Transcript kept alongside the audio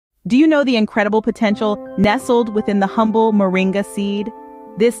Do you know the incredible potential nestled within the humble Moringa seed?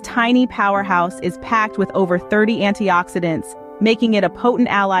 This tiny powerhouse is packed with over 30 antioxidants, making it a potent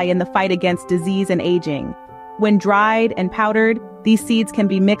ally in the fight against disease and aging. When dried and powdered, these seeds can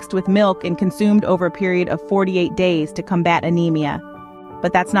be mixed with milk and consumed over a period of 48 days to combat anemia.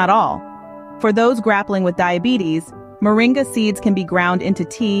 But that's not all. For those grappling with diabetes, Moringa seeds can be ground into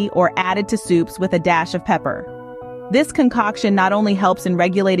tea or added to soups with a dash of pepper. This concoction not only helps in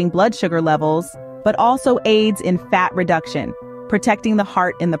regulating blood sugar levels, but also aids in fat reduction, protecting the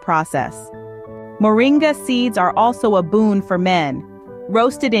heart in the process. Moringa seeds are also a boon for men.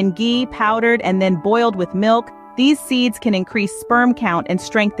 Roasted in ghee, powdered, and then boiled with milk, these seeds can increase sperm count and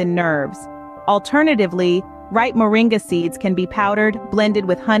strengthen nerves. Alternatively, ripe moringa seeds can be powdered, blended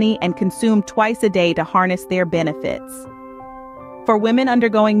with honey, and consumed twice a day to harness their benefits. For women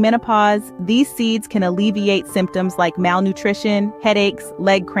undergoing menopause, these seeds can alleviate symptoms like malnutrition, headaches,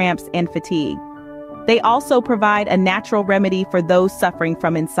 leg cramps, and fatigue. They also provide a natural remedy for those suffering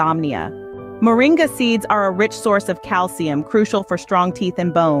from insomnia. Moringa seeds are a rich source of calcium, crucial for strong teeth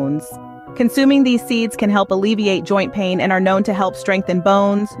and bones. Consuming these seeds can help alleviate joint pain and are known to help strengthen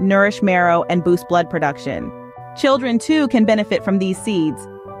bones, nourish marrow, and boost blood production. Children, too, can benefit from these seeds.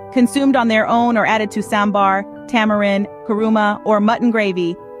 Consumed on their own or added to sambar, tamarind, kuruma, or mutton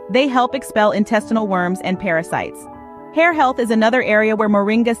gravy, they help expel intestinal worms and parasites. Hair health is another area where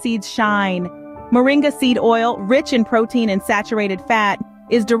moringa seeds shine. Moringa seed oil, rich in protein and saturated fat,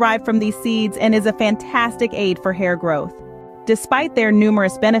 is derived from these seeds and is a fantastic aid for hair growth. Despite their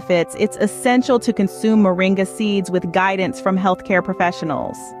numerous benefits, it's essential to consume moringa seeds with guidance from healthcare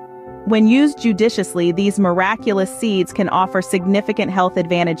professionals. When used judiciously, these miraculous seeds can offer significant health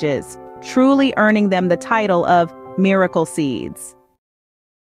advantages, truly earning them the title of miracle seeds.